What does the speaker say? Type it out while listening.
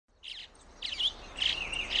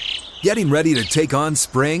Getting ready to take on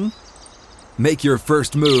spring? Make your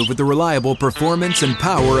first move with the reliable performance and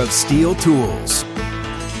power of Steel tools.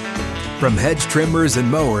 From hedge trimmers and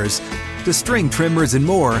mowers to string trimmers and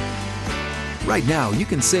more, right now you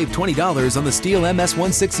can save $20 on the Steel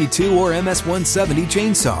MS-162 or MS-170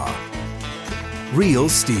 chainsaw. Real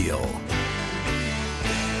Steel.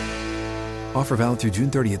 Offer valid through June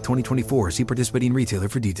 30th, 2024. See participating retailer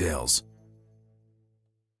for details.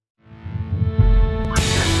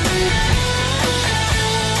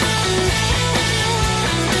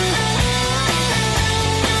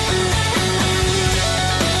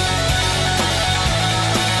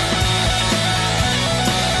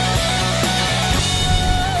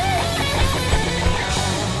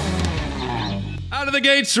 The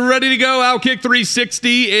gates ready to go. Outkick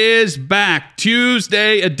 360 is back.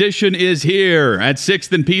 Tuesday edition is here at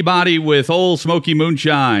 6th and Peabody with Old Smoky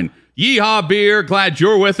Moonshine. Yeehaw Beer. Glad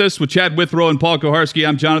you're with us with Chad Withrow and Paul Koharski.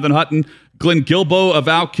 I'm Jonathan Hutton. Glenn Guilbeau of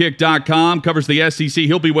Outkick.com covers the SEC.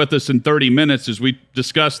 He'll be with us in 30 minutes as we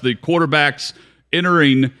discuss the quarterbacks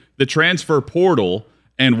entering the transfer portal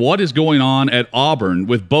and what is going on at Auburn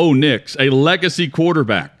with Bo Nix, a legacy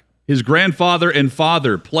quarterback. His grandfather and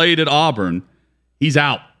father played at Auburn. He's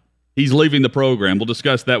out. He's leaving the program. We'll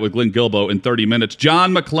discuss that with Glenn Guilbeau in 30 minutes.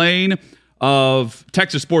 John McClain of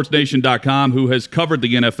TexasSportsNation.com, who has covered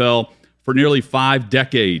the NFL for nearly 5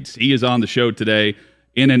 decades. He is on the show today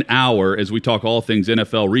in an hour as we talk all things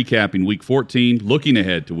NFL, recapping Week 14, looking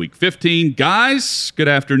ahead to Week 15. Guys, good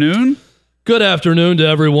afternoon. Good afternoon to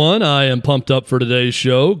everyone. I am pumped up for today's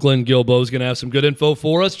show. Glenn Guilbeau is going to have some good info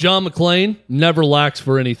for us. John McClain never lacks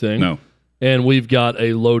for anything. No. And we've got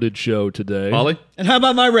a loaded show today. Ollie? And how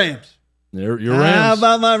about my Rams? Your Rams. How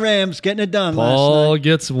about my Rams getting it done Paul last night?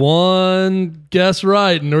 gets one guess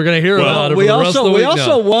right, and we're going to hear about it for the rest of the week. We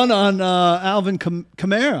also won on Alvin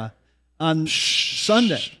Kamara on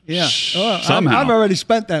Sunday. Yeah. Somehow. I've already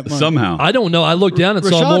spent that money. Somehow. I don't know. I looked down and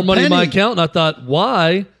saw Rashad more money in my Penny. account, and I thought,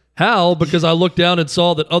 why? How? Because I looked down and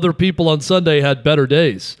saw that other people on Sunday had better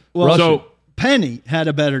days. Well, So Penny had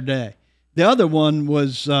a better day. The other one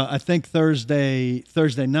was, I think, Thursday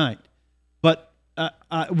night. But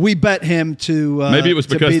we bet him to Maybe it was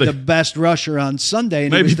to because be they- the best rusher on Sunday,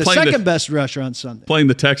 and he Maybe was the playing second best rusher on Sunday. playing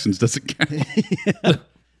the Texans doesn't count.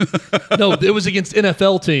 No, it was against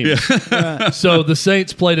NFL teams. So the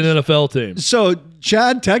Saints played an NFL team. So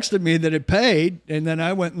Chad texted me that it paid, and then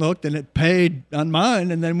I went and looked, and it paid on mine,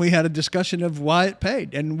 and then we had a discussion of why it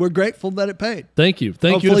paid, and we're grateful that it paid. Thank you.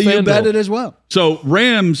 Thank Hopefully you to you bet FanDuel. it as well. So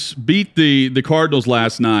Rams beat the Cardinals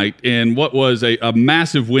last night in what was a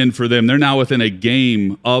massive win for them. They're now within a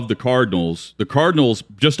game of the Cardinals. The Cardinals,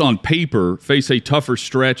 just on paper, face a tougher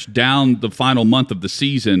stretch down the final month of the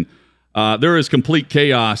season. There is complete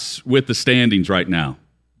chaos with the standings right now.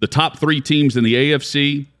 The top 3 teams in the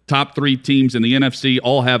AFC, top 3 teams in the NFC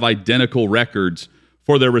all have identical records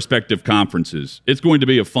for their respective conferences. It's going to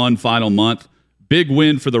be a fun final month. Big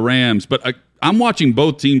win for the Rams, but I'm watching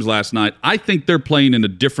both teams last night. I think they're playing in a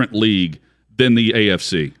different league than the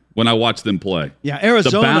AFC when I watch them play. Yeah,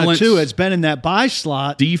 Arizona, The balance, too, has been in that bye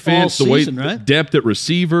slot defense, all the way season, right? depth at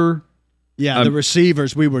receiver. Yeah, the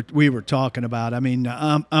receivers we were talking about. I mean,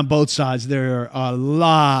 on both sides, there are a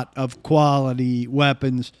lot of quality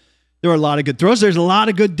weapons. There are a lot of good throws. There's a lot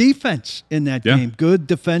of good defense in that game. Good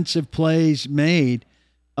defensive plays made.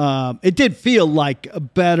 It did feel like a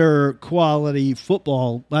better quality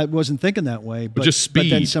football. I wasn't thinking that way, but just speed,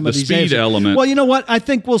 But then some of the these speed days, element. Well, you know what? I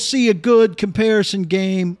think we'll see a good comparison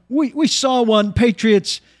game. We saw one.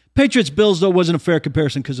 Patriots Bills though wasn't a fair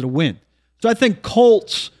comparison because of the win. So I think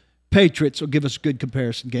Colts Patriots will give us a good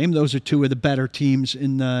comparison game. Those are 2 of the better teams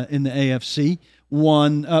in the AFC.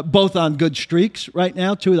 Both on good streaks right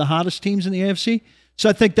now, 2 of the hottest teams in the AFC. So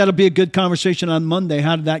I think that'll be a good conversation on Monday.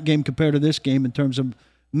 How did that game compare to this game in terms of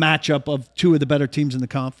matchup of 2 of the better teams in the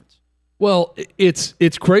conference? Well,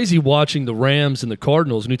 it's crazy watching the Rams and the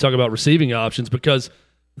Cardinals when you talk about receiving options because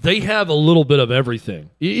they have a little bit of everything.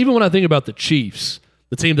 Even when I think about the Chiefs,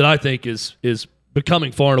 the team that I think is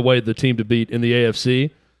becoming far and away the team to beat in the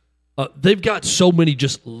AFC, they've got so many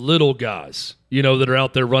just little guys, that are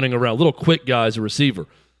out there running around, little quick guys, a receiver.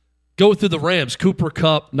 Go through the Rams. Cooper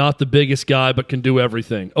Kupp, not the biggest guy, but can do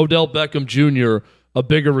everything. Odell Beckham Jr., a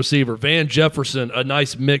bigger receiver. Van Jefferson, a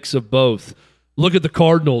nice mix of both. Look at the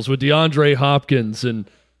Cardinals with DeAndre Hopkins and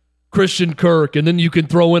Christian Kirk, and then you can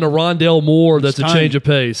throw in a Rondale Moore that's a change of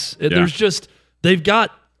pace. There's just they've got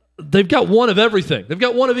one of everything. They've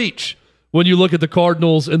got one of each. When you look at the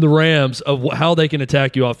Cardinals and the Rams of how they can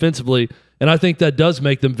attack you offensively, And I think that does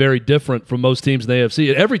make them very different from most teams in the AFC,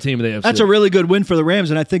 and every team in the AFC. That's a really good win for the Rams,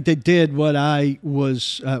 and I think they did what I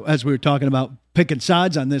was, as we were talking about picking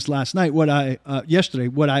sides on this last night, yesterday,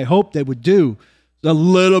 what I hoped they would do. A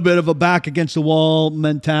little bit of a back against the wall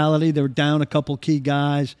mentality. They were down a couple key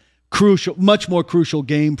guys. Much more crucial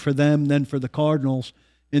game for them than for the Cardinals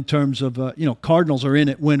in terms of, Cardinals are in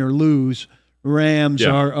it, win or lose. Rams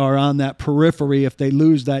are on that periphery. If they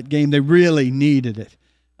lose that game, they really needed it.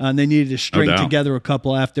 And they needed to string together a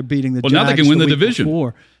couple after beating the Jags. Well, now they can win the week division.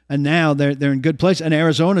 Before. And now they're in good place. And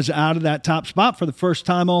Arizona's out of that top spot for the first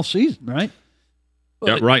time all season, right?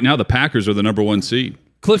 Yeah, right now the Packers are the number 1 seed.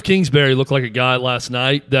 Cliff Kingsbury looked like a guy last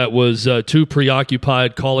night that was too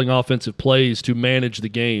preoccupied calling offensive plays to manage the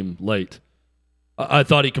game late. I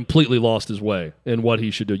thought he completely lost his way in what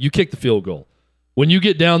he should do. You kick the field goal. When you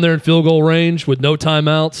get down there in field goal range with no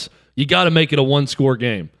timeouts, you got to make it a one-score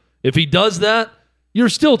game. If he does that, you're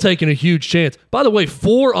still taking a huge chance. By the way,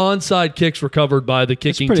 4 onside kicks recovered by the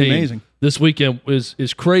kicking team amazing. This weekend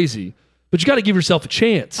is crazy. But you got to give yourself a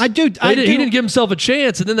chance. He didn't give himself a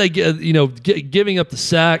chance, and then they giving up the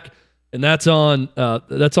sack, and that's on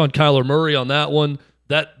Kyler Murray on that one.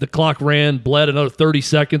 That the clock bled another 30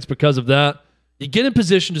 seconds because of that. You get in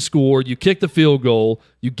position to score, you kick the field goal,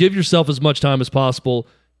 you give yourself as much time as possible.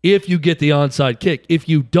 If you get the onside kick, if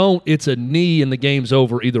you don't, it's a knee and the game's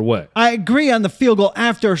over either way. I agree on the field goal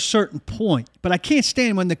after a certain point, but I can't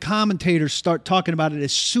stand when the commentators start talking about it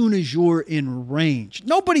as soon as you're in range.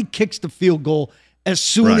 Nobody kicks the field goal as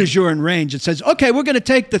soon as you're in range. It says, okay, we're going to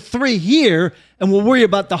take the 3 here, and we'll worry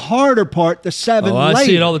about the harder part, the 7 later. I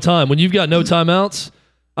see it all the time. When you've got no timeouts,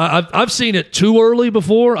 I've seen it too early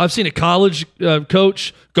before. I've seen a college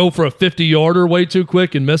coach go for a 50-yarder way too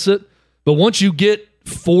quick and miss it. But once you get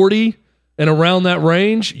 40 and around that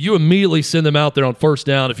range, you immediately send them out there on first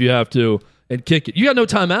down if you have to and kick it. You got no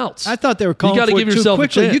timeouts. I thought they were calling for it give too yourself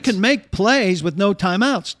quickly. a chance. You can make plays with no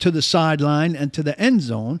timeouts to the sideline and to the end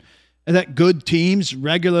zone that good teams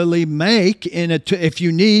regularly make if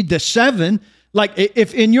you need the 7. Like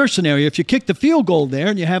if in your scenario, if you kick the field goal there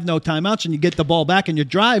and you have no timeouts and you get the ball back and you're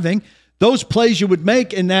driving, those plays you would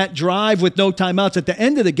make in that drive with no timeouts at the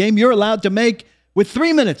end of the game, you're allowed to make with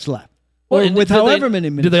 3 minutes left. Or with however many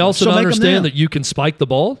minutes. Do they also not understand that you can spike the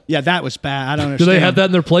ball? Yeah, that was bad. I don't understand. Do they have that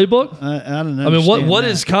in their playbook? I don't know. I mean, what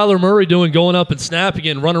is Kyler Murray doing going up and snapping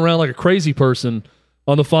and running around like a crazy person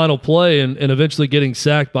on the final play and eventually getting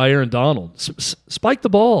sacked by Aaron Donald? Spike the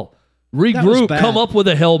ball. Regroup. Come up with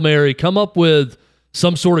a Hail Mary. Come up with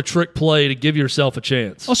some sort of trick play to give yourself a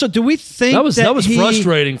chance. Also, do we think that was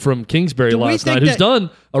frustrating from Kingsbury last night, who's done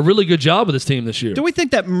a really good job with his team this year? Do we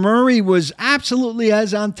think that Murray was absolutely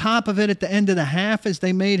as on top of it at the end of the half as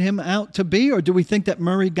they made him out to be, or do we think that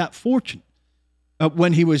Murray got fortunate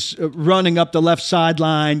when he was running up the left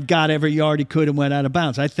sideline, got every yard he could, and went out of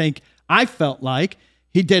bounds? I felt like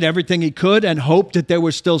he did everything he could and hoped that there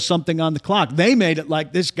was still something on the clock. They made it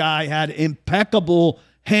like this guy had impeccable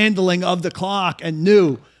handling of the clock and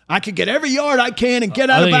knew I could get every yard I can and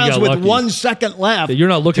get out of bounds with lucky. 1 second left. Yeah, you're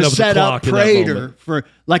not looking up at the clock in that moment. For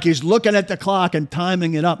like he's looking at the clock and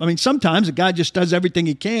timing it up. I mean, sometimes a guy just does everything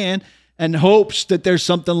he can and hopes that there's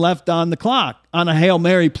something left on the clock on a Hail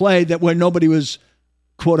Mary play where nobody was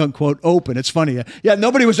quote unquote open. It's funny. Yeah,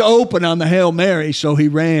 nobody was open on the Hail Mary, so he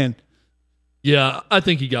ran. Yeah, I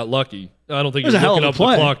think he got lucky. I don't think he was looking up the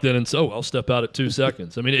clock then and so I'll step out at 2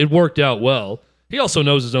 seconds. I mean, it worked out well. He also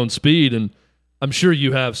knows his own speed, and I'm sure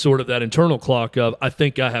you have sort of that internal clock of, I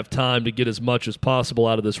think I have time to get as much as possible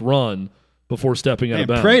out of this run before stepping out of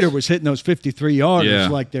bounds. Prater was hitting those 53-yarders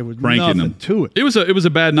like there was nothing to it. It was a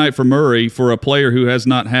bad night for Murray, for a player who has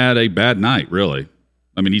not had a bad night, really.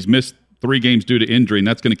 I mean, he's missed 3 games due to injury, and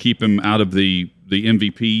that's going to keep him out of the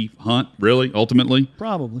MVP hunt, really, ultimately.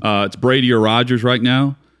 Probably. It's Brady or Rodgers right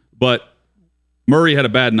now, but Murray had a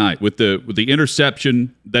bad night with the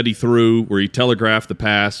interception that he threw where he telegraphed the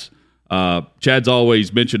pass. Chad's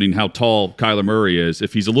always mentioning how tall Kyler Murray is.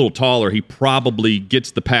 If he's a little taller, he probably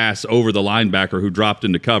gets the pass over the linebacker who dropped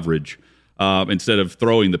into coverage instead of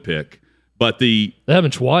throwing the pick. But that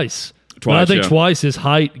happened twice. I think twice his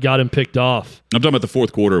height got him picked off. I'm talking about the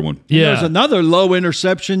fourth quarter one. Yeah. There's another low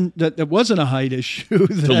interception that wasn't a height issue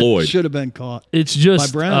that should have been caught. It's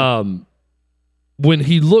just by Brown. When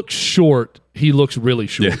he looks short, he looks really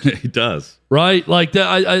short. Yeah, he does. Right? Like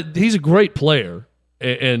that. He's a great player,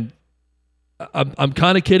 and I'm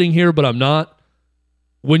kind of kidding here, but I'm not.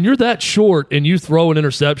 When you're that short and you throw an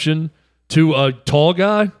interception to a tall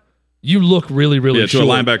guy, you look really, really short.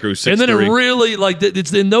 To a linebacker who's 6'3". And then it really,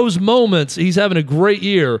 it's in those moments, he's having a great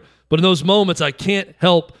year, but in those moments, I can't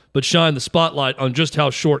help but shine the spotlight on just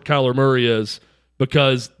how short Kyler Murray is,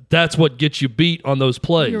 because That's what gets you beat on those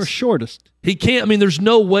plays. You're shortest. He can't. I mean, there's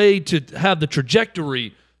no way to have the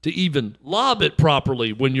trajectory to even lob it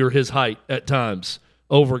properly when you're his height at times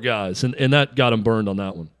over guys, and that got him burned on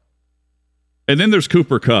that one. And then there's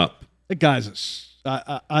Cooper Kupp. The guy's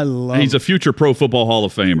I love He's a future Pro Football Hall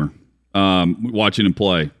of Famer. Watching him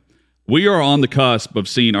play. We are on the cusp of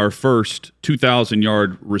seeing our first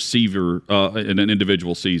 2,000-yard receiver in an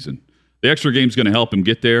individual season. The extra game is going to help him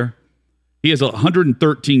get there. He has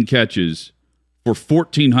 113 catches for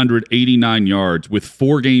 1,489 yards with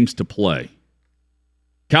 4 games to play.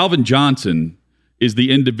 Calvin Johnson is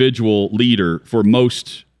the individual leader for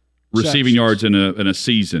most receiving yards in a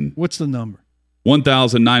season. What's the number?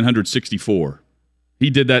 1,964. He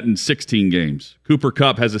did that in 16 games. Cooper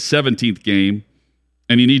Kupp has a 17th game,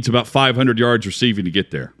 and he needs about 500 yards receiving to get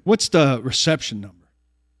there. What's the reception number?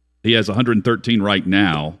 He has 113 right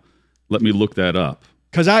now. Let me look that up.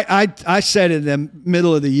 Because I said in the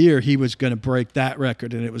middle of the year he was going to break that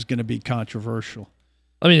record, and it was going to be controversial.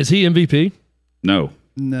 I mean, is he MVP? No.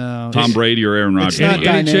 Tom Brady or Aaron Rodgers.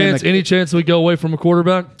 Any chance we go away from a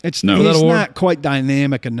quarterback? He's not quite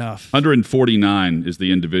dynamic enough. 149 is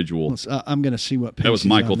the individual. I'm going to see what. That was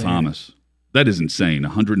Michael Thomas. That is insane.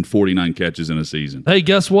 149 catches in a season. Hey,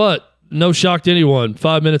 guess what? No shock to anyone.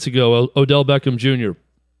 5 minutes ago, Odell Beckham Jr.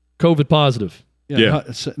 COVID positive. Yeah.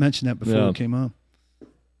 I mentioned that before it came on.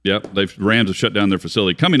 Yep. Rams have shut down their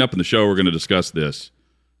facility. Coming up in the show, we're going to discuss this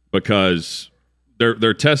because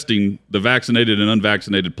they're testing the vaccinated and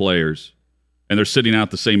unvaccinated players, and they're sitting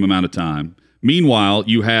out the same amount of time. Meanwhile,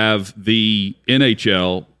 you have the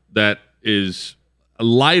NHL that is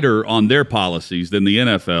lighter on their policies than the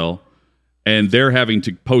NFL, and they're having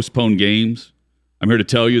to postpone games. I'm here to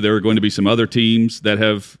tell you there are going to be some other teams that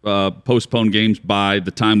have postponed games by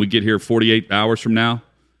the time we get here 48 hours from now.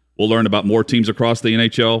 We'll learn about more teams across the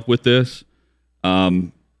NHL with this.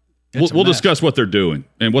 We'll discuss what they're doing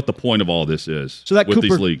and what the point of all this is with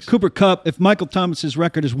these leagues. Cooper Kupp, if Michael Thomas's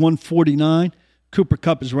record is 149, Cooper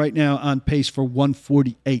Kupp is right now on pace for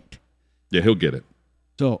 148. Yeah, he'll get it.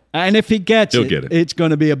 So, and if he gets it, it's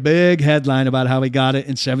going to be a big headline about how he got it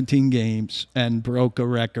in 17 games and broke a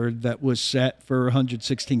record that was set for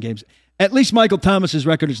 116 games. At least Michael Thomas's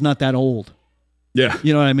record is not that old. Yeah.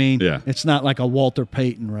 You know what I mean? Yeah. It's not like a Walter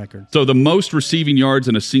Payton record. So the most receiving yards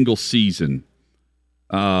in a single season,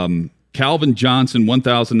 Calvin Johnson,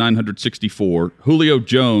 1,964. Julio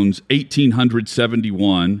Jones,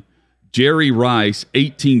 1,871. Jerry Rice,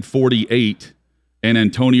 1,848. And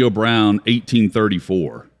Antonio Brown,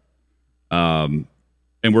 1,834. And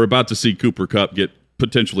we're about to see Cooper Kupp get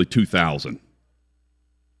potentially 2,000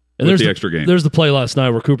 with the extra game. There's the play last night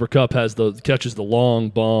where Cooper Kupp catches the long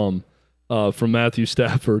bomb from Matthew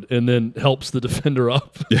Stafford and then helps the defender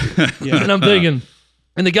up. Yeah. And I'm thinking,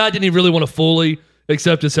 and the guy didn't even really want to fully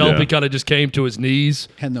accept his help. Yeah. He kind of just came to his knees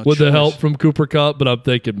with the help from Cooper Kupp. But I'm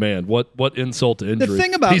thinking, man, what insult to injury. The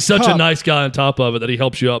thing about He's such a nice guy on top of it that he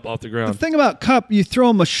helps you up off the ground. The thing about Kupp, you throw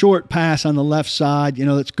him a short pass on the left side,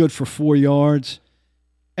 that's good for 4 yards.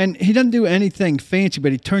 And he doesn't do anything fancy,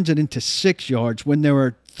 but he turns it into 6 yards when there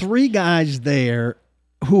are 3 guys there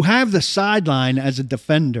who have the sideline as a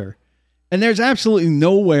defender. And there's absolutely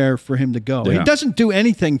nowhere for him to go. Yeah. He doesn't do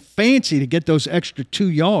anything fancy to get those extra 2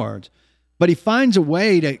 yards, but he finds a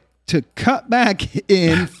way to cut back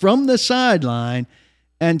in from the sideline.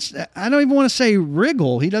 And I don't even want to say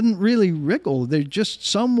wriggle. He doesn't really wriggle. There's just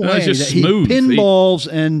some way that smooth. He pinballs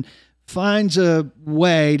and finds a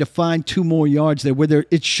way to find 2 more yards there where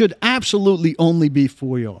it should absolutely only be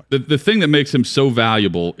 4 yards. The thing that makes him so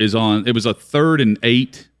valuable is it was a 3rd and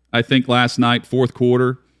 8, I think, last night, 4th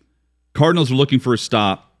quarter. Cardinals are looking for a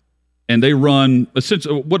stop, and they run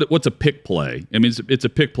essentially what's a pick play? I mean, it's a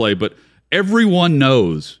pick play, but everyone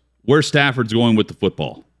knows where Stafford's going with the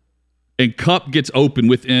football. And Kupp gets open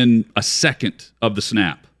within a second of the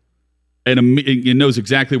snap. And he knows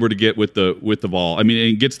exactly where to get with the ball. I mean,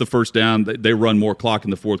 he gets the first down. They run more clock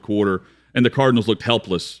in the 4th quarter, and the Cardinals looked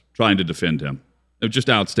helpless trying to defend him. It was just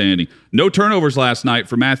outstanding. No turnovers last night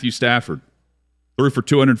for Matthew Stafford. Threw for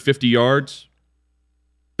 250 yards.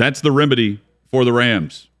 That's the remedy for the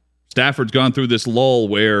Rams. Stafford's gone through this lull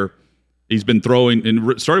where he's been throwing,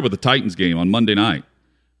 and started with the Titans game on Monday night,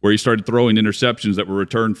 where he started throwing interceptions that were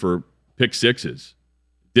returned for pick sixes.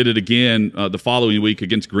 Did it again the following week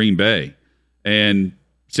against Green Bay. And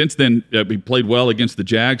since then, he played well against the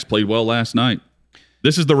Jags, played well last night.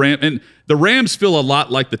 This is the Rams. And the Rams feel a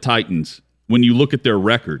lot like the Titans when you look at their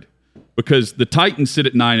record, because the Titans sit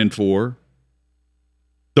at 9-4.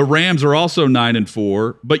 The Rams are also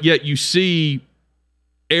 9-4, but yet you see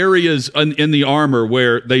areas in the armor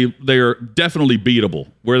where they are definitely beatable,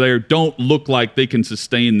 where they don't look like they can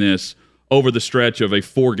sustain this over the stretch of a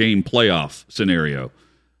 4-game playoff scenario.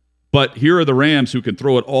 But here are the Rams who can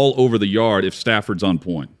throw it all over the yard if Stafford's on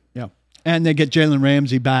point. Yeah, and they get Jalen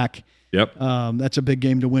Ramsey back. Yep. That's a big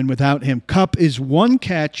game to win without him. Kupp is 1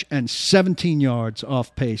 catch and 17 yards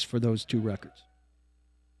off pace for those 2 records.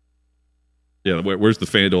 Yeah, where's the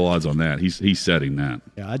FanDuel odds on that? He's setting that.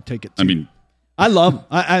 Yeah, I'd take it too. I mean, I love him.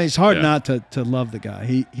 It's hard Yeah. not to love the guy.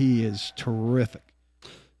 He is terrific.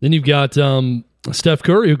 Then you've got Steph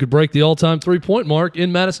Curry, who could break the all-time three-point mark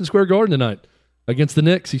in Madison Square Garden tonight against the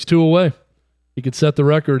Knicks. He's 2 away. He could set the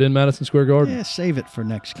record in Madison Square Garden. Yeah, save it for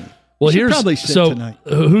next game. Well, He should here's probably sit so tonight.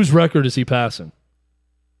 whose record is he passing?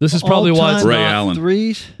 This is probably why it's All-time Ray not. Allen.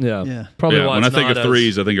 threes. Yeah, probably yeah, why when I it's think not of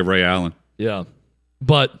threes, I think of Ray Allen. Yeah,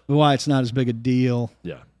 but Why it's not as big a deal.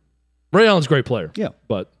 yeah, Ray Allen's a great player. Yeah.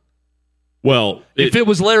 But Well, if it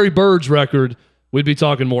was Larry Bird's record, we'd be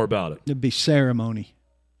talking more about it. It'd be ceremony.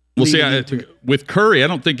 Well, see, leading into it. with Curry, I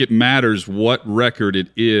don't think it matters what record it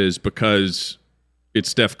is because it's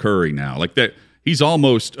Steph Curry now. Like that, he's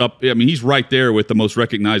almost up. I mean, he's right there with the most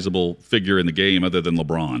recognizable figure in the game, other than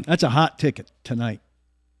LeBron. That's a hot ticket tonight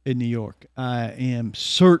in New York. I am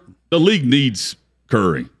certain. The league needs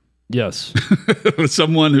Curry, Yes.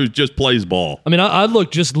 someone who just plays ball. I mean, I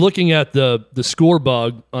looking at the score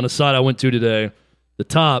bug on a site I went to today. The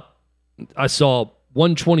top, I saw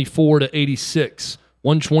 124 to 86,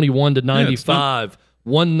 121 to 95,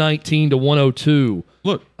 119 to 102.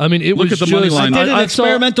 Look, I mean, it Look was at the money just. line. I did an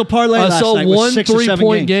experimental parlay I last saw night with one 6 or 7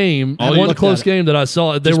 3-point games. game All and you one looked close at it. game that I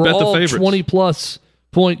saw. They Just were bet the all favorites. 20-plus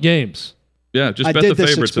point games. Yeah, just I bet did the this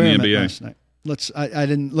favorites in the experiment NBA. last night. I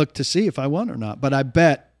didn't look to see if I won or not, but I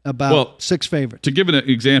bet about Well, 6 favorites. To give an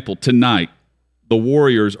example, tonight, the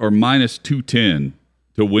Warriors are minus 210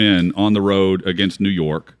 to win on the road against New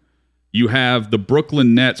York. You have the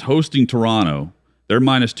Brooklyn Nets hosting Toronto. They're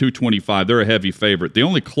minus 225. They're a heavy favorite. The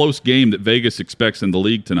only close game that Vegas expects in the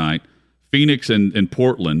league tonight, Phoenix and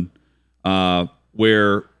Portland,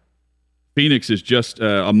 where Phoenix is just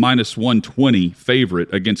a minus 120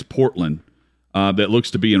 favorite against Portland that looks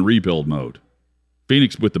to be in rebuild mode.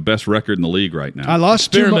 Phoenix with the best record in the league right now. I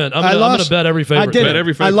lost Experiment. I'm gonna bet every favorite. I did. Bet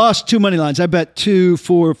every favorite. I lost 2 money lines. I bet 2,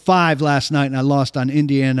 4, 5 last night, and I lost on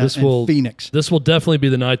Indiana and Phoenix. This will definitely be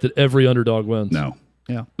the night that every underdog wins. No.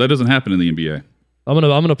 Yeah. That doesn't happen in the NBA. I'm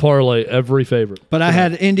gonna parlay every favorite. But I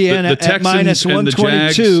had Indiana The Texans at minus and the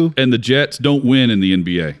 122. Jags and the Jets don't win in the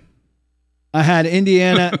NBA. I had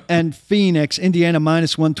Indiana and Phoenix. Indiana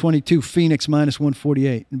minus 122, Phoenix minus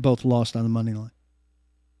 148, and both lost on the money line.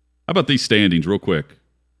 How about these standings real quick?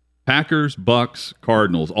 Packers, Bucks,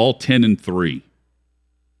 Cardinals, all 10-3.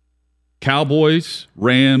 Cowboys,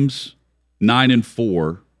 Rams,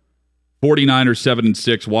 9-4. 49ers,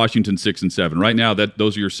 7-6. Washington, 6-7. Right now,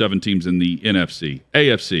 those are your 7 teams in the NFC.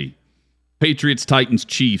 AFC, Patriots, Titans,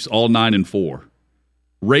 Chiefs, all 9-4.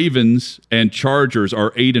 Ravens and Chargers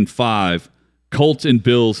are 8-5. Colts and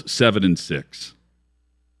Bills, 7-6.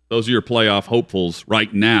 Those are your playoff hopefuls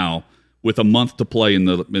right now, with a month to play in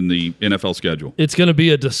the NFL schedule. It's going to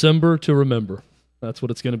be a December to remember. That's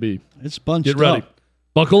what it's going to be. It's bunched Get ready. up.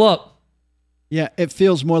 Buckle up. Yeah, it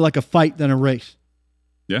feels more like a fight than a race.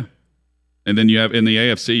 Yeah. And then you have in the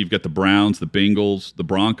AFC, you've got the Browns, the Bengals, the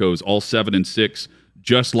Broncos, all 7-6,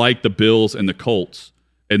 just like the Bills and the Colts.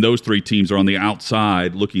 And those 3 teams are on the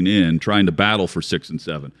outside looking in, trying to battle for 6 and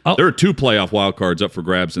 7. There are 2 playoff wild cards up for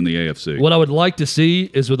grabs in the AFC. What I would like to see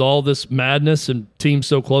is, with all this madness and teams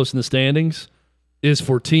so close in the standings, is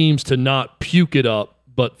for teams to not puke it up,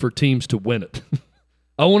 but for teams to win it.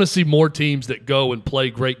 I want to see more teams that go and play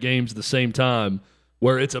great games at the same time,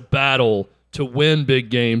 where it's a battle to win big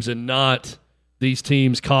games and not these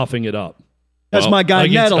teams coughing it up. That's my guy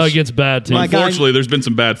Nettles. Against bad teams. My guy- Unfortunately, there's been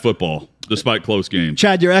some bad football, despite close games.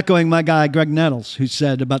 Chad, you're echoing my guy Greg Nettles, who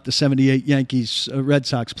said about the 78 Yankees Red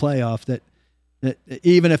Sox playoff that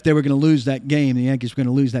even if they were going to lose that game, the Yankees were going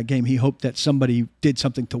to lose that game, he hoped that somebody did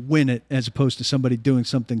something to win it as opposed to somebody doing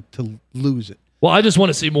something to lose it. Well, I just want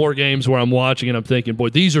to see more games where I'm watching and I'm thinking, boy,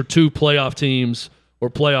 these are 2 playoff teams or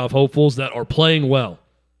playoff hopefuls that are playing well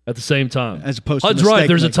at the same time. As opposed to That's right. mistake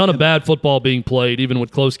There's a making. ton of bad football being played, even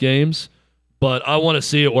with close games. But I want to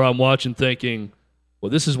see it where I'm watching thinking,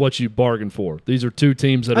 well, this is what you bargained for. These are 2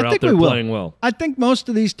 teams that are out there playing well. I think most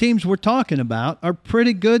of these teams we're talking about are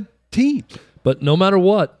pretty good teams. But no matter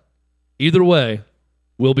what, either way,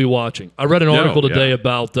 we'll be watching. I read an article today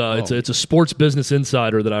about it's a Sports Business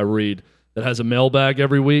Insider that I read that has a mailbag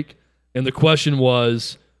every week. And the question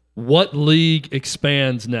was, what league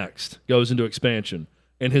expands next, goes into expansion?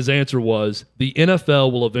 And his answer was, the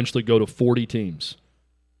NFL will eventually go to 40 teams.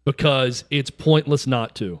 because it's pointless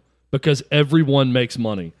not to, because everyone makes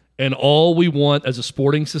money. And all we want as a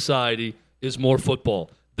sporting society is more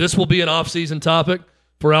football. This will be an off-season topic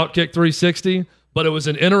for Outkick 360, but it was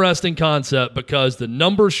an interesting concept because the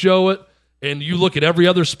numbers show it, and you look at every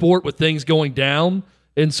other sport with things going down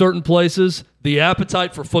in certain places, the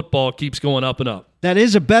appetite for football keeps going up and up. That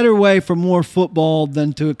is a better way for more football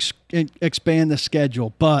than to expand the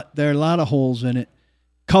schedule, but there are a lot of holes in it.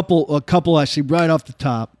 A couple I see right off the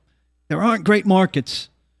top. There aren't great markets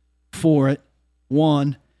for it.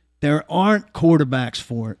 One, there aren't quarterbacks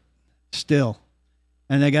for it still,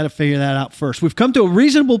 and they got to figure that out first. We've come to a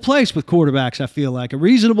reasonable place with quarterbacks, I feel like, a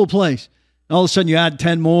reasonable place. All of a sudden you add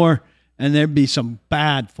 10 more, and there'd be some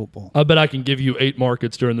bad football. I bet I can give you 8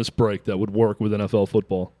 markets during this break that would work with NFL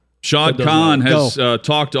football. Shad Khan has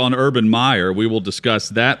talked on Urban Meyer. We will discuss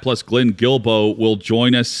that. Plus, Glenn Guilbeau will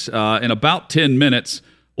join us in about 10 minutes.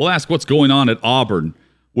 We'll ask what's going on at Auburn,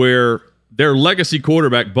 where their legacy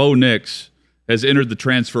quarterback, Bo Nix, has entered the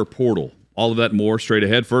transfer portal. All of that and more straight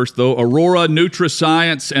ahead. First, though, Aurora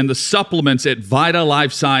NutraScience and the supplements at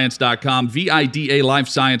VidaLifeScience.com,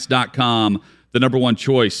 VIDALifeScience.com. The number one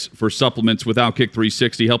choice for supplements with Outkick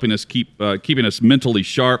 360, helping us keeping us mentally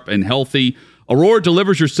sharp and healthy. Aurora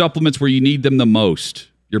delivers your supplements where you need them the most,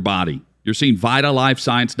 your body. You're seeing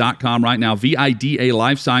VidaLifeScience.com right now,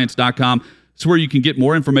 VIDALifeScience.com. It's where you can get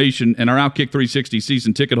more information, and our Outkick 360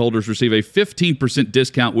 season ticket holders receive a 15%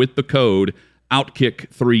 discount with the code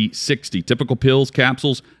OUTKICK360. Typical pills,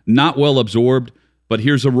 capsules, not well absorbed. But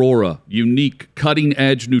here's Aurora, unique,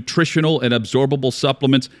 cutting-edge nutritional and absorbable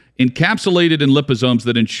supplements encapsulated in liposomes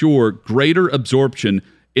that ensure greater absorption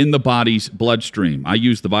in the body's bloodstream. I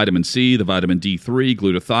use the vitamin C, the vitamin D3,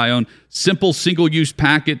 glutathione, simple single-use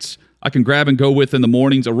packets I can grab and go with in the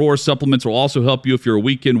mornings. Aurora supplements will also help you if you're a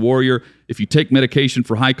weekend warrior. If you take medication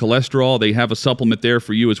for high cholesterol, they have a supplement there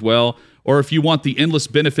for you as well. Or if you want the endless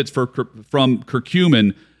benefits from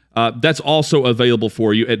curcumin, that's also available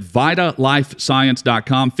for you at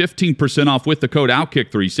VidaLifeScience.com. 15% off with the code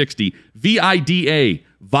OUTKICK360. VIDA,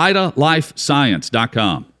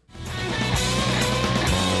 VidaLifeScience.com.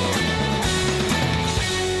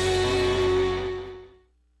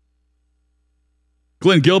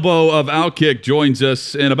 Glenn Guilbeau of Outkick joins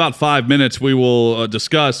us. In about 5 minutes, we will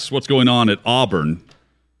discuss what's going on at Auburn,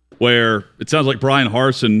 where it sounds like Brian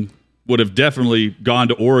Harsin would have definitely gone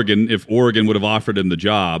to Oregon if Oregon would have offered him the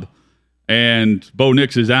job. And Bo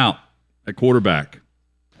Nix is out at quarterback.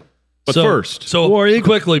 But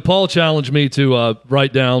quickly, Paul challenged me to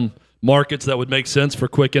write down markets that would make sense for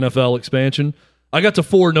quick NFL expansion. I got to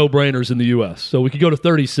 4 no-brainers in the U.S., so we could go to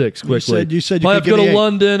 36 quickly. You said I have to go to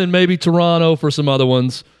London and maybe Toronto for some other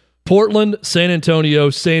ones. Portland, San Antonio,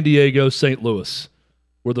 San Diego, St. Louis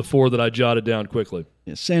were the 4 that I jotted down quickly.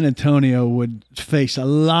 Yeah, San Antonio would face a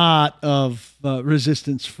lot of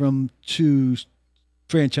resistance from 2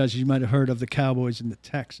 franchises you might have heard of, the Cowboys and the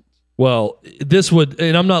Texans. Well, this would,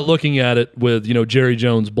 and I'm not looking at it with, Jerry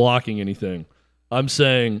Jones blocking anything. I'm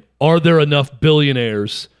saying, are there enough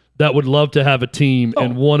billionaires that would love to have a team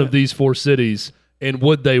in one of these 4 cities, and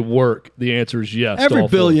would they work? The answer is yes. Every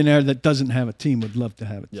billionaire that doesn't have a team would love to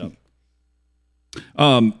have a team.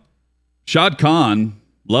 Shad Khan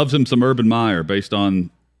loves him some Urban Meyer based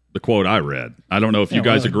on the quote I read. I don't know if you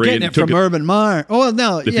guys agree. Getting it from Urban Meyer. Oh,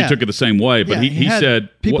 no. If you took it the same way, but he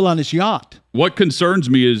said people on his yacht. What concerns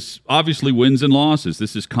me is obviously wins and losses.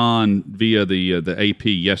 This is Khan via the AP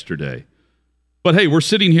yesterday. But hey, we're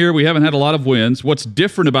sitting here. We haven't had a lot of wins. What's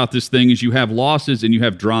different about this thing is you have losses and you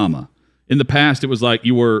have drama. In the past, it was like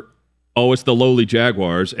you were, it's the lowly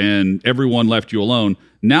Jaguars, and everyone left you alone.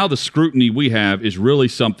 Now the scrutiny we have is really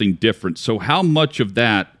something different. So how much of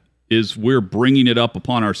that is we're bringing it up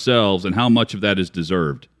upon ourselves, and how much of that is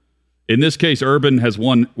deserved? In this case, Urban has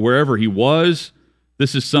won wherever he was.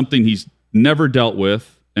 This is something he's never dealt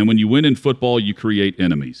with. And when you win in football, you create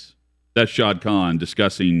enemies. That's Shad Khan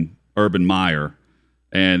discussing Urban Meyer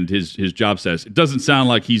and his job status. It doesn't sound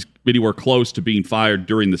like he's anywhere close to being fired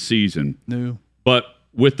during the season. No. But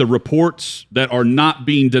with the reports that are not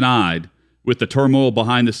being denied, with the turmoil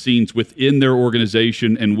behind the scenes within their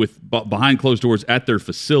organization and with behind closed doors at their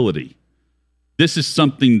facility, this is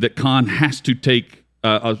something that Khan has to take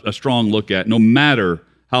a strong look at, no matter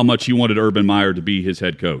how much he wanted Urban Meyer to be his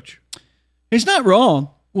head coach. He's not wrong.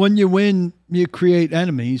 When you win, you create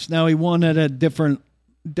enemies. Now he won at a different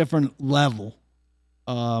level.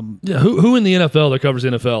 Who in the NFL that covers the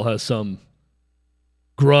NFL has some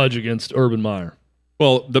grudge against Urban Meyer?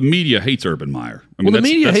 Well, the media hates Urban Meyer. The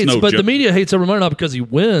media hates Urban Meyer not because he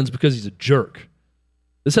wins, because he's a jerk.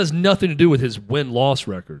 This has nothing to do with his win-loss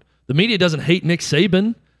record. The media doesn't hate Nick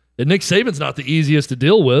Saban. And Nick Saban's not the easiest to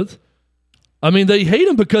deal with. I mean, they hate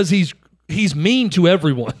him because he's mean to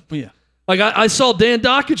everyone. Yeah. Like I saw Dan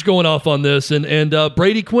Dockich going off on this and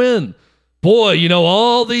Brady Quinn. Boy,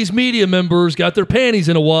 all these media members got their panties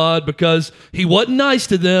in a wad because he wasn't nice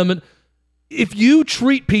to them. And if you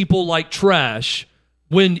treat people like trash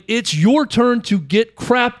when it's your turn to get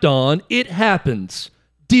crapped on, it happens.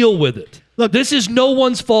 Deal with it. Look, this is no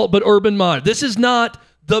one's fault but Urban Meyer. This is not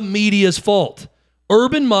the media's fault.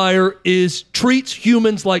 Urban Meyer treats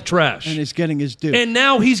humans like trash. And he's getting his due. And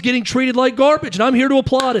now he's getting treated like garbage, and I'm here to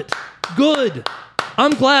applaud it. Good.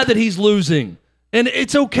 I'm glad that he's losing. And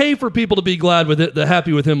it's okay for people to be glad with it,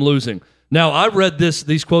 happy with him losing. Now, I read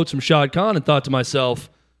these quotes from Shad Khan and thought to myself,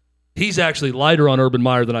 he's actually lighter on Urban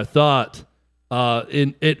Meyer than I thought. Or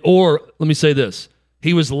let me say this.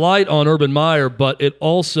 He was light on Urban Meyer, but it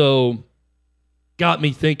also got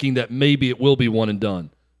me thinking that maybe it will be one and done.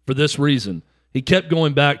 For this reason, he kept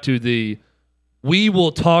going back to we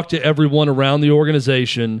will talk to everyone around the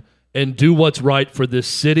organization and do what's right for this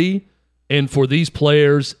city and for these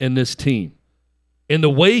players and this team. And the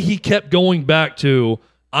way he kept going back to,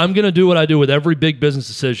 I'm going to do what I do with every big business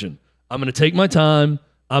decision. I'm going to take my time.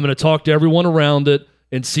 I'm going to talk to everyone around it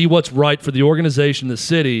and see what's right for the organization, the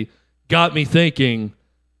city, got me thinking,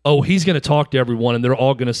 oh, he's going to talk to everyone, and they're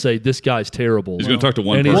all going to say, this guy's terrible. He's going to talk to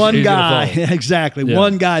one person. One guy, exactly. Yeah.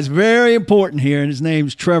 One guy's very important here, and his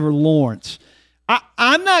name's Trevor Lawrence.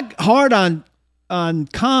 I'm not hard on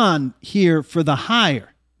Khan here for the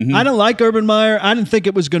hire. Mm-hmm. I don't like Urban Meyer. I didn't think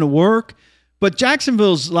it was going to work. But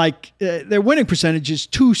Jacksonville's their winning percentage is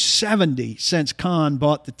 .270 since Khan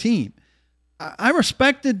bought the team. I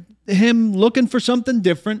respected him looking for something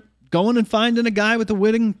different, going and finding a guy with a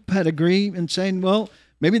winning pedigree and saying, well,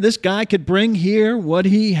 maybe this guy could bring here what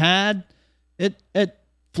he had at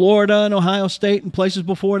Florida and Ohio State and places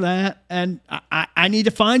before that. And I need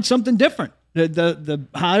to find something different. The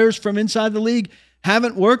hires from inside the league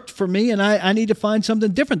haven't worked for me, and I need to find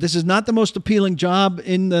something different. This is not the most appealing job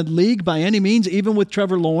in the league by any means, even with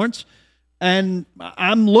Trevor Lawrence. And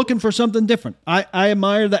I'm looking for something different. I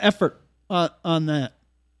admire the effort on that.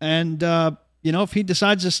 And, if he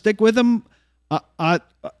decides to stick with him, I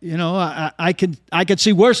could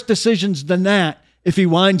see worse decisions than that if he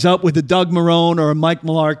winds up with a Doug Marrone or a Mike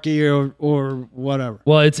Mularkey or whatever.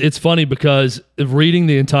 Well, it's funny because reading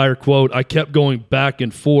the entire quote, I kept going back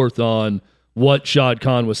and forth on what Shad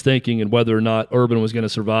Khan was thinking and whether or not Urban was going to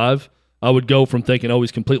survive. I would go from thinking, oh,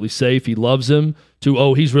 he's completely safe, he loves him, to,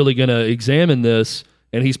 oh, he's really going to examine this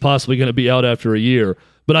and he's possibly going to be out after a year.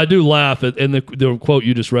 But I do laugh at the quote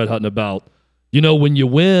you just read, Hutton, about, when you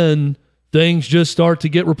win, things just start to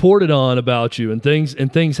get reported on about you and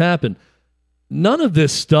things happen. None of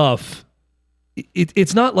this stuff,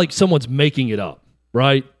 it's not like someone's making it up,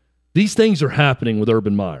 right? These things are happening with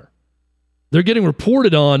Urban Meyer. They're getting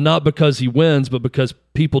reported on not because he wins, but because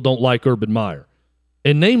people don't like Urban Meyer.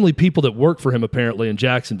 And namely, people that work for him apparently in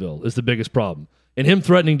Jacksonville is the biggest problem. And him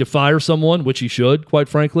threatening to fire someone, which he should, quite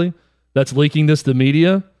frankly, that's leaking this to the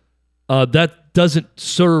media, that doesn't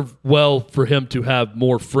serve well for him to have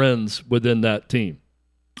more friends within that team.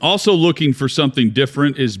 Also looking for something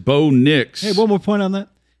different is Bo Nix. Hey, one more point on that.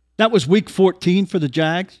 That was week 14 for the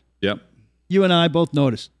Jags. Yep. You and I both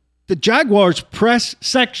noticed. The Jaguars press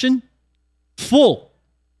section full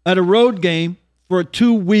at a road game for a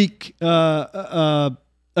 2-week, a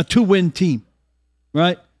 2-win team,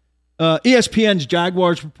 right? ESPN's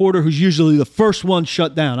Jaguars reporter, who's usually the first one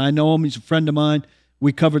shut down. I know him. He's a friend of mine.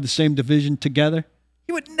 We covered the same division together.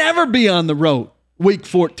 He would never be on the road week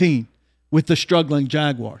 14 with the struggling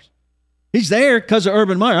Jaguars. He's there because of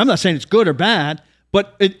Urban Meyer. I'm not saying it's good or bad,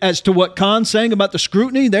 but as to what Khan's saying about the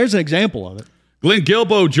scrutiny, there's an example of it. Glenn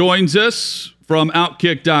Guilbeau joins us from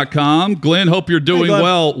Outkick.com. Glenn, hope you're doing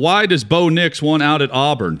well. Why does Bo Nix want out at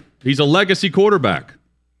Auburn? He's a legacy quarterback.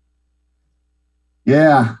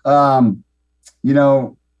 Yeah.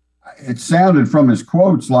 It sounded from his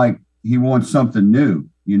quotes like he wants something new.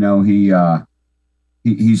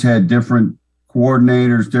 He's had different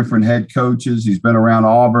coordinators, different head coaches. He's been around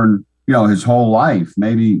Auburn, his whole life.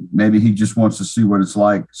 Maybe he just wants to see what it's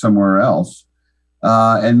like somewhere else.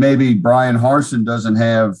 And maybe Brian Harsin doesn't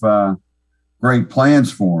have great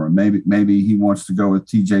plans for him. Maybe he wants to go with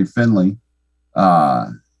TJ Finley.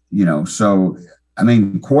 So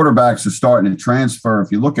quarterbacks are starting to transfer.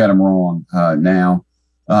 If you look at them wrong now,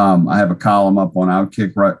 I have a column up on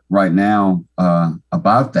Outkick right now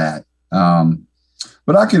about that.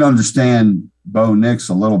 But I can understand Bo Nix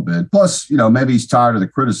a little bit. Plus, maybe he's tired of the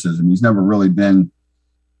criticism. He's never really been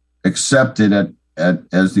accepted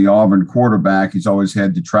as the Auburn quarterback. He's always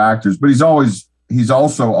had detractors, but he's always he's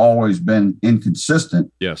also always been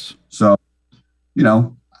inconsistent. Yes. So,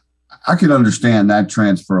 I could understand that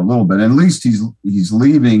transfer a little bit. At least he's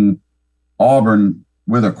leaving Auburn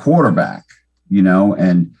with a quarterback,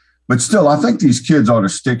 but still, I think these kids ought to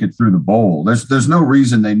stick it through the bowl. There's no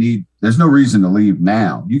reason to leave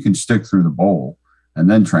now. You can stick through the bowl and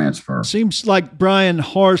then transfer. Seems like Brian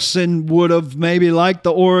Harsin would have maybe liked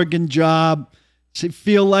the Oregon job. Does he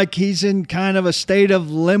feel like he's in kind of a state of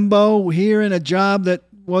limbo here in a job that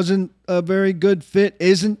wasn't a very good fit,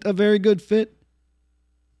 isn't a very good fit?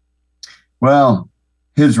 Well,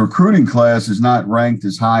 his recruiting class is not ranked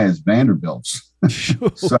as high as Vanderbilt's.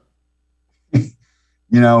 So,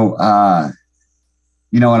 and I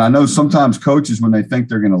know sometimes coaches, when they think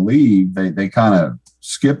they're going to leave, they kind of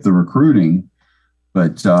skip the recruiting,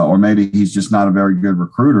 but or maybe he's just not a very good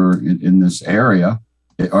recruiter in this area,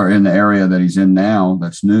 or in the area that he's in now.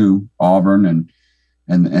 That's new, Auburn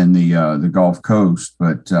and the Gulf Coast.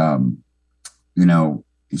 But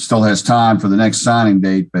he still has time for the next signing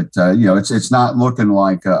date. But it's not looking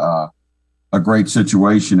like a great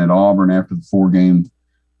situation at Auburn after the 4-game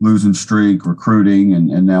losing streak, recruiting,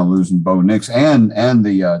 and now losing Bo Nix and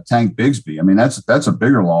the Tank Bigsby. I mean, that's a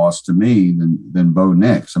bigger loss to me than Bo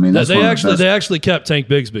Nix. I mean, they actually kept Tank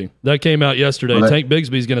Bigsby. That came out yesterday. Tank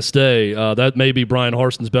Bigsby's going to stay. That may be Brian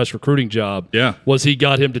Harsin's best recruiting job. Yeah, was he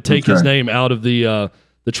got him to take his name out of the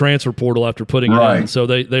transfer portal after putting it in. So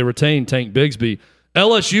they retained Tank Bigsby.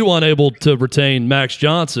 LSU unable to retain Max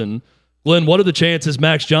Johnson. Glenn, what are the chances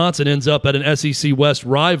Max Johnson ends up at an SEC West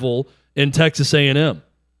rival in Texas A&M?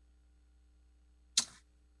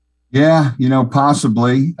 Yeah,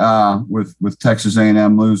 possibly with Texas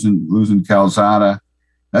A&M losing Calzada.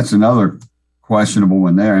 That's another questionable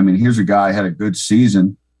one there. I mean, here's a guy who had a good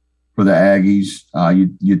season for the Aggies.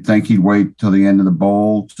 You'd think he'd wait till the end of the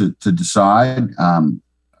bowl to decide.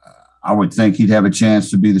 I would think he'd have a chance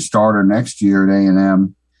to be the starter next year at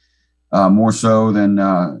A&M, more so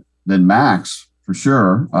than Max for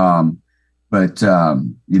sure. But I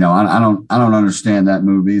don't understand that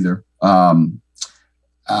move either.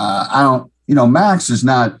 Max is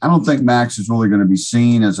not. I don't think Max is really going to be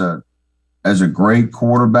seen as a great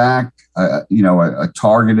quarterback. A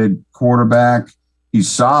targeted quarterback. He's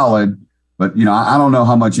solid, but I don't know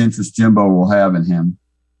how much interest Jimbo will have in him.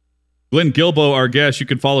 Glenn Guilbeau, our guest, you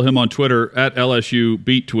can follow him on Twitter at LSU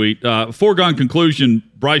Beat Tweet. Foregone conclusion,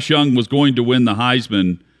 Bryce Young was going to win the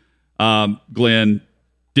Heisman. Glenn,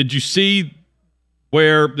 did you see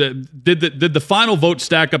where did the final vote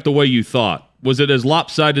stack up the way you thought? Was it as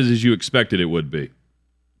lopsided as you expected it would be?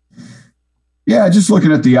 Yeah, just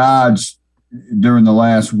looking at the odds during the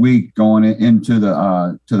last week going into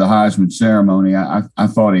the Heisman ceremony, I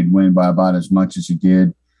thought he'd win by about as much as he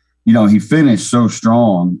did. He finished so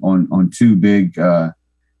strong on 2 big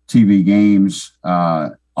TV games,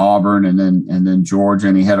 Auburn and then Georgia,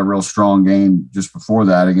 and he had a real strong game just before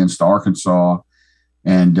that against Arkansas.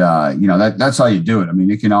 And that's how you do it. I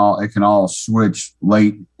mean, it can all switch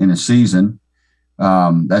late in a season.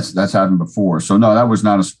 That's happened before. So no, that was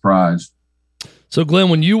not a surprise. So Glenn,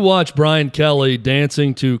 when you watch Brian Kelly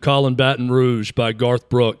dancing to Callin' Baton Rouge by Garth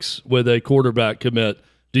Brooks with a quarterback commit,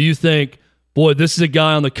 do you think, boy, this is a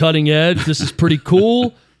guy on the cutting edge, this is pretty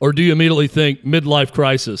cool? Or do you immediately think midlife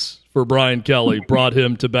crisis for Brian Kelly brought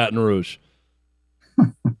him to Baton Rouge?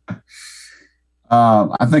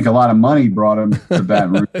 I think a lot of money brought him to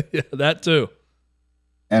Baton Rouge. Yeah, that too.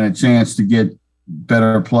 And a chance to get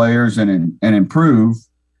better players and improve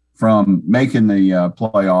from making the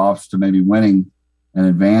playoffs to maybe winning and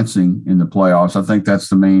advancing in the playoffs. I think that's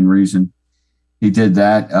the main reason he did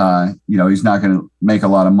that. He's not going to make a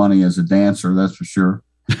lot of money as a dancer, that's for sure.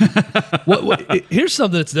 Here's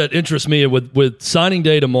something that interests me with signing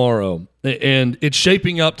day tomorrow, and it's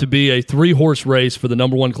shaping up to be a 3-horse race for the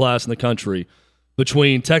number 1 class in the country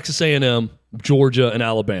between Texas A&M, Georgia, and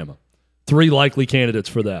Alabama. 3 likely candidates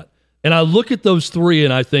for that. And I look at those 3,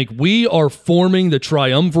 and I think we are forming the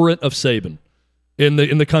triumvirate of Saban in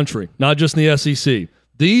the country, not just in the SEC.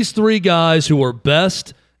 These 3 guys who are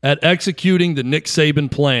best at executing the Nick Saban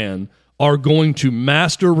plan are going to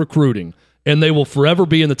master recruiting, and they will forever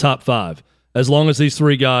be in the top 5 as long as these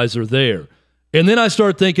 3 guys are there. And then I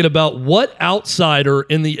start thinking about what outsider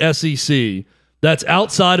in the SEC that's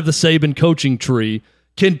outside of the Saban coaching tree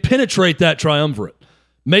can penetrate that triumvirate.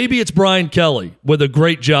 Maybe it's Brian Kelly with a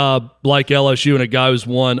great job like LSU and a guy who's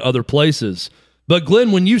won other places. But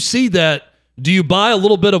Glenn, when you see that, do you buy a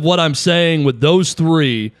little bit of what I'm saying with those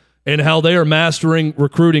 3 and how they are mastering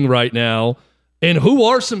recruiting right now? And who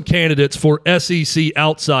are some candidates for SEC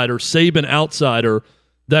outsider, Saban outsider,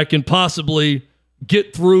 that can possibly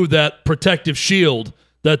get through that protective shield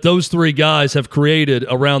that those three guys have created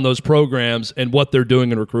around those programs and what they're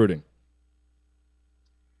doing in recruiting?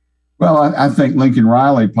 Well, I think Lincoln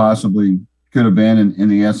Riley possibly could have been in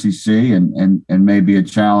the SEC and maybe a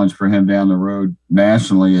challenge for him down the road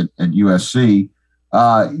nationally at USC.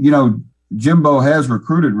 Jimbo has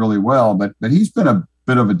recruited really well, but he's been a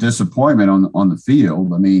bit of a disappointment on the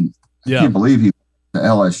field. I mean, I can't believe he went to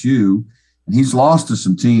LSU, and he's lost to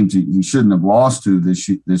some teams he shouldn't have lost to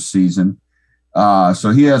this season.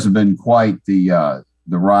 So he hasn't been quite the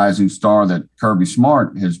rising star that Kirby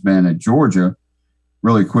Smart has been at Georgia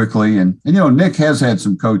really quickly. And Nick has had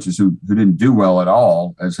some coaches who didn't do well at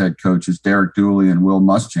all as head coaches, Derek Dooley and Will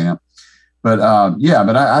Muschamp. But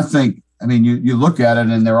I think, you look at it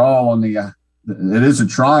and they're all on it is a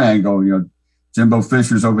triangle. Jimbo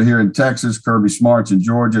Fisher's over here in Texas, Kirby Smart's in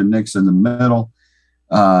Georgia, Nick's in the middle.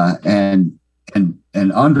 And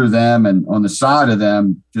under them and on the side of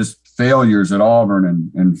them, just failures at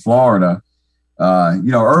Auburn and Florida.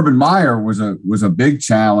 Urban Meyer was a big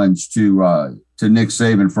challenge to Nick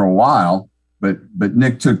Saban for a while, but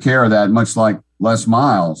Nick took care of that, much like Les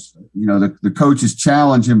Miles. The coaches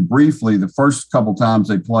challenge him briefly the first couple times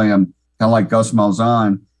they play him, kind of like Gus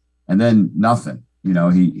Malzahn, and then nothing.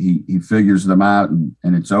 He figures them out and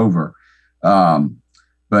it's over.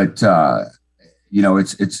 It's a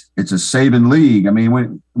Saban league. I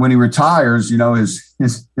mean, when he retires,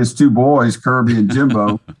 his two boys, Kirby and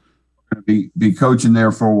Jimbo, going to be coaching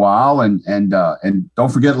there for a while, and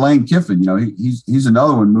don't forget Lane Kiffin. He's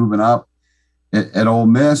another one moving up at Ole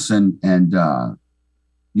Miss, and I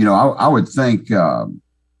would think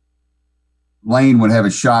Lane would have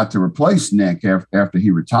a shot to replace Nick after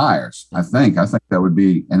he retires. I think that would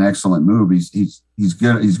be an excellent move. He's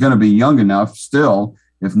going to be young enough still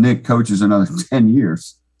if Nick coaches another 10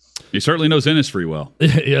 years. He certainly knows Innisfree well.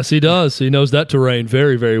 Yes, he does. He knows that terrain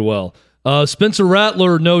very, very well. Spencer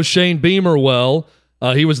Rattler knows Shane Beamer well.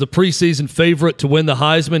 He was the preseason favorite to win the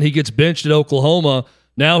Heisman. He gets benched at Oklahoma.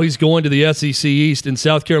 Now he's going to the SEC East in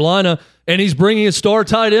South Carolina, and he's bringing his star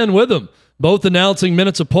tight end with him, both announcing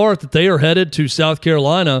minutes apart that they are headed to South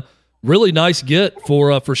Carolina. Really nice get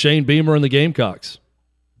for Shane Beamer and the Gamecocks.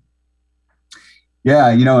 Yeah,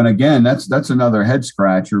 and again, that's another head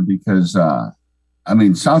scratcher because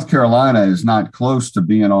South Carolina is not close to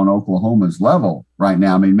being on Oklahoma's level right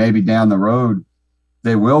now. Maybe down the road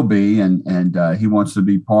they will be, and he wants to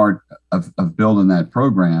be part of building that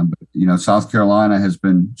program. But, South Carolina has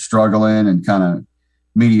been struggling and kind of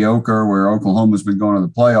mediocre where Oklahoma's been going to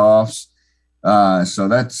the playoffs. So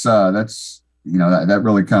that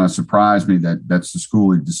really kind of surprised me that that's the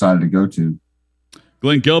school he decided to go to.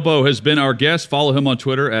 Glenn Guilbeau has been our guest. Follow him on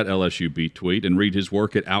Twitter at LSUBeatTweet and read his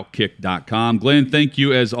work at Outkick.com. Glenn, thank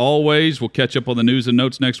you as always. We'll catch up on the news and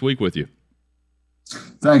notes next week with you.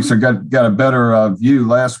 Thanks. I got a better view.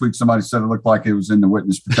 Last week, somebody said it looked like it was in the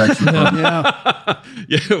witness protection.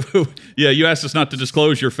 Yeah. You asked us not to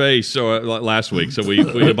disclose your face last week, so we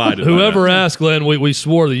abided. Whoever asked, Glenn, we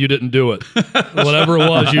swore that you didn't do it. Whatever it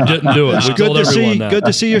was, you didn't do it. Good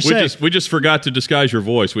to see you're safe. We just forgot to disguise your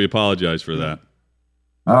voice. We apologize for that.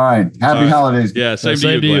 All right. Happy holidays. Yeah, same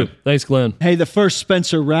to you. Thanks, Glenn. Hey, the first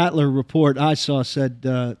Spencer Rattler report I saw said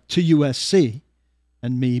to USC,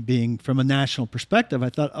 and me being from a national perspective, I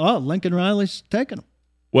thought, Lincoln Riley's taking him.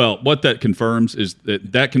 Well, what that confirms is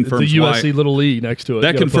that confirms the USC Little League next to it.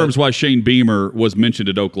 That confirms why Shane Beamer was mentioned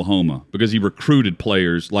at Oklahoma, because he recruited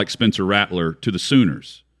players like Spencer Rattler to the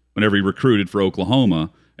Sooners whenever he recruited for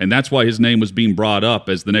Oklahoma. And that's why his name was being brought up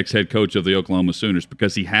as the next head coach of the Oklahoma Sooners,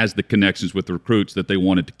 because he has the connections with the recruits that they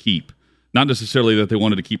wanted to keep. Not necessarily that they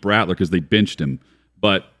wanted to keep Rattler because they benched him,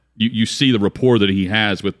 but you see the rapport that he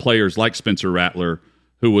has with players like Spencer Rattler,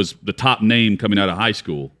 who was the top name coming out of high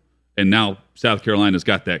school. And now South Carolina's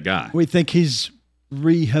got that guy. We think he's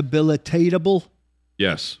rehabilitatable.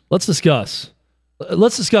 Yes. Let's discuss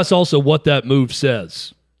also what that move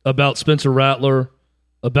says about Spencer Rattler,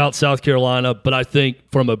 about South Carolina, but I think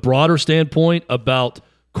from a broader standpoint about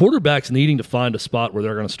quarterbacks needing to find a spot where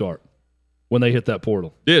they're going to start when they hit that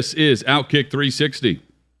portal. This is Outkick 360.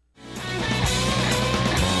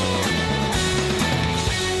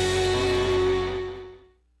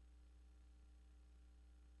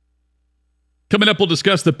 Coming up, we'll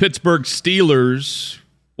discuss the Pittsburgh Steelers,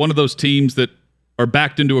 one of those teams that are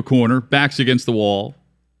backed into a corner, backs against the wall,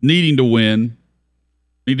 needing to win,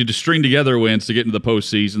 needed to string together wins to get into the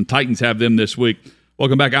postseason. Titans have them this week.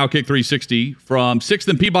 Welcome back, Outkick 360 from 6th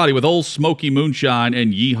and Peabody with Old Smoky Moonshine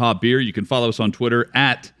and Yeehaw Beer. You can follow us on Twitter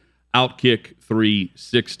at Outkick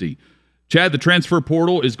 360. Chad, the transfer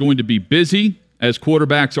portal is going to be busy as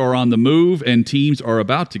quarterbacks are on the move and teams are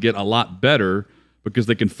about to get a lot better because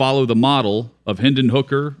they can follow the model of Hendon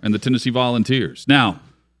Hooker and the Tennessee Volunteers. Now,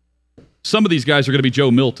 some of these guys are going to be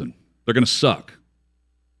Joe Milton. They're going to suck.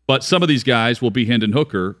 But some of these guys will be Hendon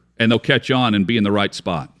Hooker, and they'll catch on and be in the right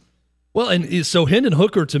spot. Well, and so Hendon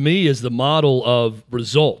Hooker to me is the model of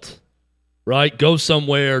result, right? Go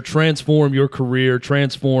somewhere, transform your career,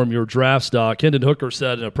 transform your draft stock. Hendon Hooker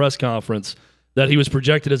said in a press conference that he was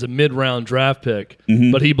projected as a mid-round draft pick,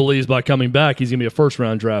 but he believes by coming back he's going to be a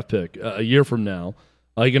first-round draft pick a year from now.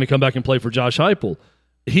 He's going to come back and play for Josh Heupel.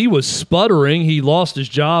 He was sputtering. He lost his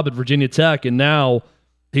job at Virginia Tech, and now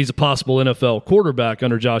he's a possible NFL quarterback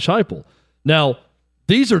under Josh Heupel. Now,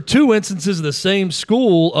 these are two instances of the same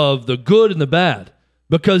school of the good and the bad,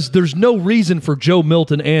 because there's no reason for Joe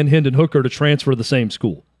Milton and Hendon Hooker to transfer to the same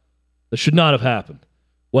school. That should not have happened.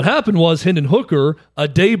 What happened was Hendon Hooker, a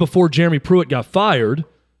day before Jeremy Pruitt got fired,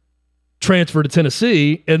 transferred to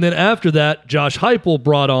Tennessee, and then after that, Josh Heupel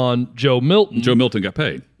brought on Joe Milton. Joe Milton got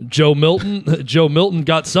paid. Joe Milton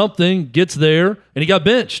got something, gets there, and he got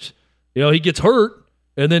benched. He gets hurt.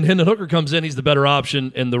 And then Hendon Hooker comes in, he's the better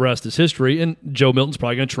option, and the rest is history. And Joe Milton's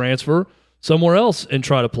probably going to transfer somewhere else and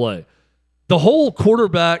try to play. The whole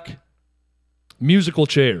quarterback musical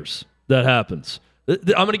chairs that happens. I'm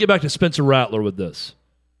going to get back to Spencer Rattler with this.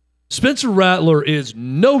 Spencer Rattler is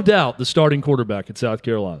no doubt the starting quarterback at South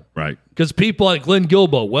Carolina. Right. Because people like Glenn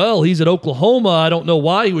Guilbeau, well, he's at Oklahoma. I don't know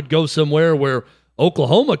why he would go somewhere where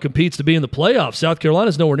Oklahoma competes to be in the playoffs. South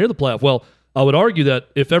Carolina's nowhere near the playoff. Well, I would argue that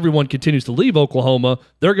if everyone continues to leave Oklahoma,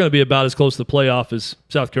 they're going to be about as close to the playoff as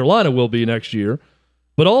South Carolina will be next year.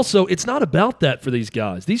 But also, it's not about that for these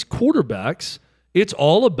guys. These quarterbacks, it's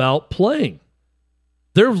all about playing.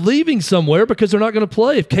 They're leaving somewhere because they're not going to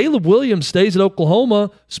play. If Caleb Williams stays at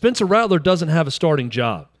Oklahoma, Spencer Rattler doesn't have a starting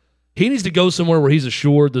job. He needs to go somewhere where he's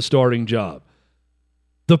assured the starting job.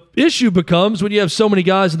 The issue becomes when you have so many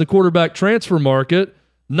guys in the quarterback transfer market,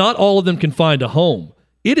 not all of them can find a home.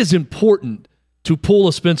 It is important to pull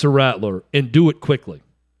a Spencer Rattler and do it quickly.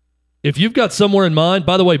 If you've got somewhere in mind,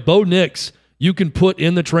 by the way, Bo Nix, you can put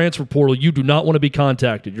in the transfer portal, you do not want to be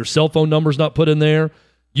contacted. Your cell phone number's not put in there.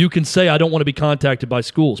 You can say, I don't want to be contacted by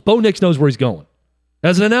schools. Bo Nix knows where he's going.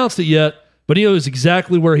 Hasn't announced it yet, but he knows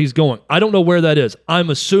exactly where he's going. I don't know where that is.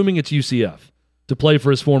 I'm assuming it's UCF to play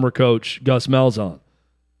for his former coach, Gus Malzahn.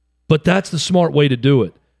 But that's the smart way to do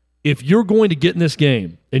it. If you're going to get in this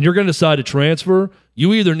game and you're going to decide to transfer,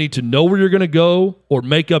 you either need to know where you're going to go or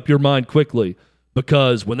make up your mind quickly.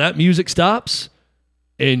 Because when that music stops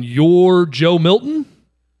and you're Joe Milton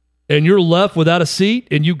and you're left without a seat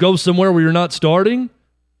and you go somewhere where you're not starting,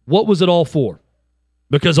 what was it all for?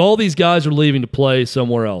 Because all these guys are leaving to play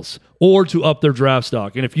somewhere else or to up their draft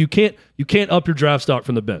stock. And if you can't up your draft stock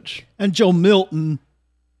from the bench. And Joe Milton,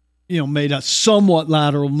 made a somewhat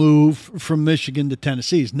lateral move from Michigan to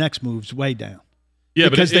Tennessee. His next move's way down. Yeah,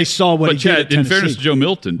 because they saw what he did at Tennessee. In fairness to Joe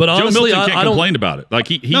Milton, but honestly, Joe Milton can't complain about it. Like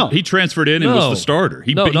he transferred in and was the starter.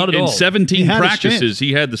 Not at all. In 17 practices,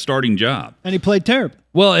 he had the starting job, and he played terrible.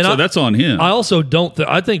 Well, and so that's on him. I also don't.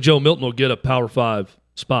 I think Joe Milton will get a Power 5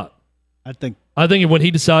 spot. I think when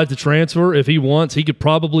he decides to transfer, if he wants, he could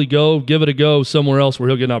probably give it a go somewhere else where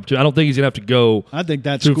he'll get an opportunity. I don't think he's gonna have to go. I think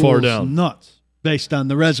that's too far down. Nuts based on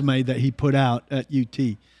the resume that he put out at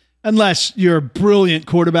UT. Unless you're a brilliant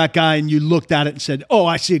quarterback guy and you looked at it and said,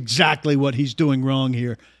 I see exactly what he's doing wrong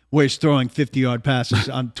here, where he's throwing 50-yard passes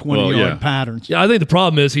on 20-yard patterns. Yeah, I think the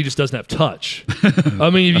problem is he just doesn't have touch. I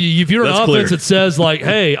mean, if you're an offense that says, like,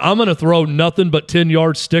 hey, I'm going to throw nothing but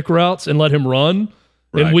 10-yard stick routes and let him run,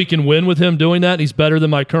 and we can win with him doing that, and he's better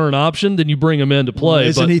than my current option, then you bring him in to play.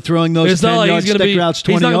 Isn't he throwing those 10-yard stick routes 20 yards?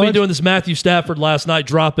 He's not going to be doing this Matthew Stafford last night,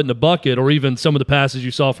 drop it in the bucket, or even some of the passes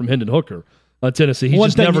you saw from Hendon Hooker on Tennessee. He's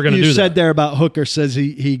just never going to do that. You said there about Hooker says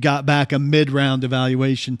he got back a mid-round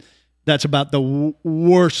evaluation. That's about the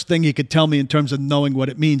worst thing you could tell me in terms of knowing what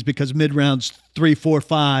it means, because mid-round's 3, 4,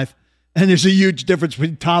 5, and there's a huge difference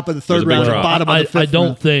between top of the third round and bottom of the fifth round. I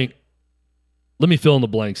don't think – let me fill in the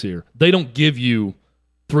blanks here. They don't give you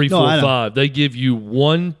 3, 4, 5. They give you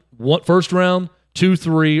one first round, 2,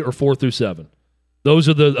 3, or 4 through 7. Those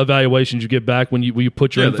are the evaluations you get back when you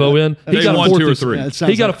put your info in. He got a 4 through 3.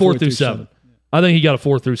 He got a 4 through 7. I think he got a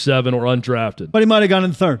 4 through 7 or undrafted. But he might have gone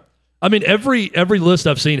in third. I mean, every list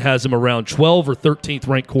I've seen has him around 12 or 13th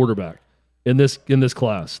ranked quarterback in this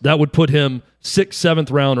class. That would put him 6th, 7th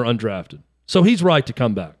round or undrafted. So he's right to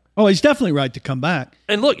come back. Oh, he's definitely right to come back.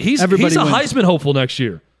 And look, he's a Heisman hopeful next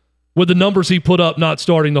year with the numbers he put up not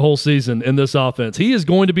starting the whole season in this offense. He is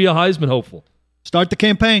going to be a Heisman hopeful. Start the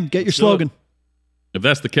campaign. Get your slogan. If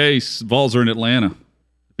that's the case, Vols are in Atlanta.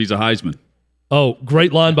 If he's a Heisman. Oh,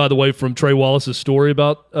 great line, by the way, from Trey Wallace's story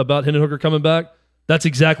about Hendon Hooker coming back. That's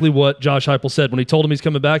exactly what Josh Heupel said. When he told him he's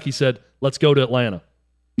coming back, he said, let's go to Atlanta.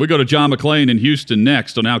 We go to John McClain in Houston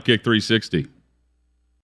next on Outkick 360.